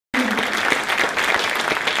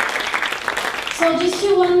So I'll just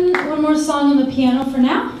do one more song on the piano for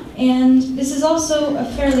now, and this is also a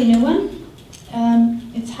fairly new one.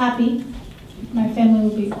 It's happy. My family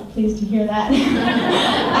will be pleased to hear that.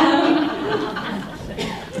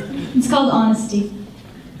 It's called Honesty.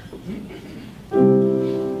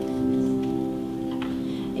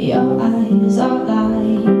 Your eyes are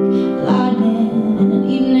like lightning in an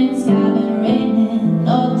evening sky, been raining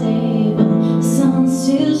all day, but the sun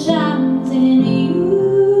still shines in you.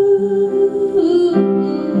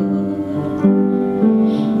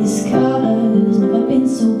 This color's never been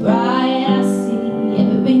so bright. I see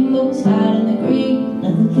every rainbow's light in the green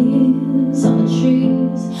of the leaves on the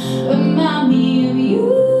trees. Remind me of you.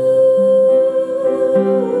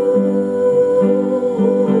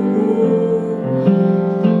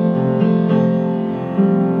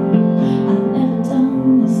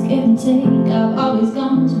 I've always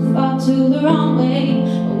gone too far to the wrong way,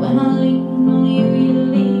 but when I lean on you, you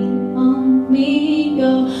lean on me.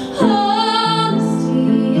 Your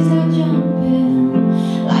honesty is like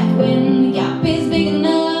jumping, like when the gap is big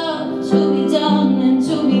enough to be done and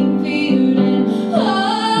to be feared. And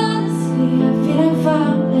honestly, I feel like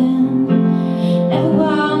falling. Never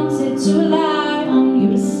wanted to rely on you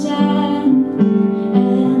to stand.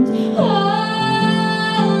 And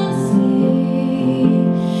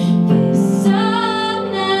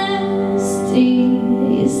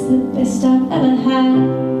it's the best I've ever had.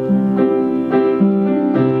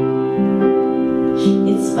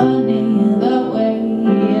 It's funny the way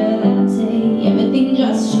that day everything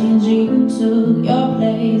just changed. You took your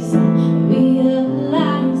place and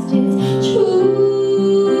realized it's true.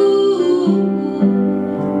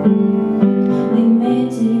 We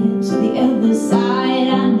made it to the other side. I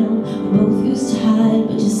know we both used to hide,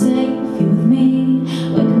 but you're safe here with me.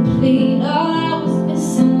 We're complete. All I was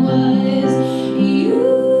missing was you.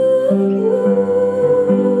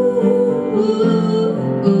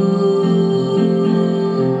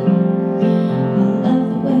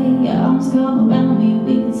 Come around me,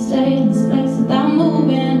 we could stay in this place without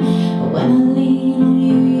moving. But when I lean on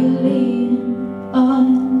you, you lean on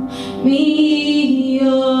me.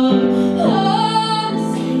 Your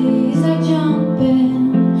honesty is like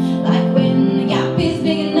jumping, like when the gap is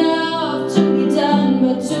big enough to be done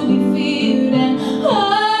but to be feared. And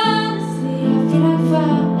honestly, I feel like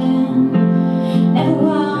falling. Never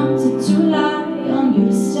wanted to rely on you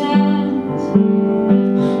to stand.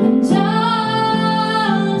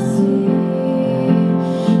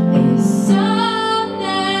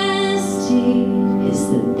 It's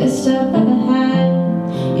the best I've ever had.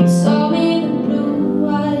 You saw me the blue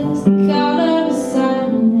eyes, the color of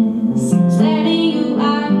sadness. Telling you I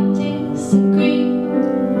disagree,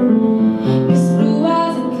 'cause blue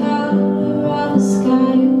eyes are the color of the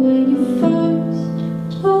sky when you first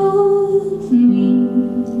told me.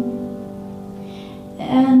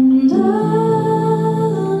 And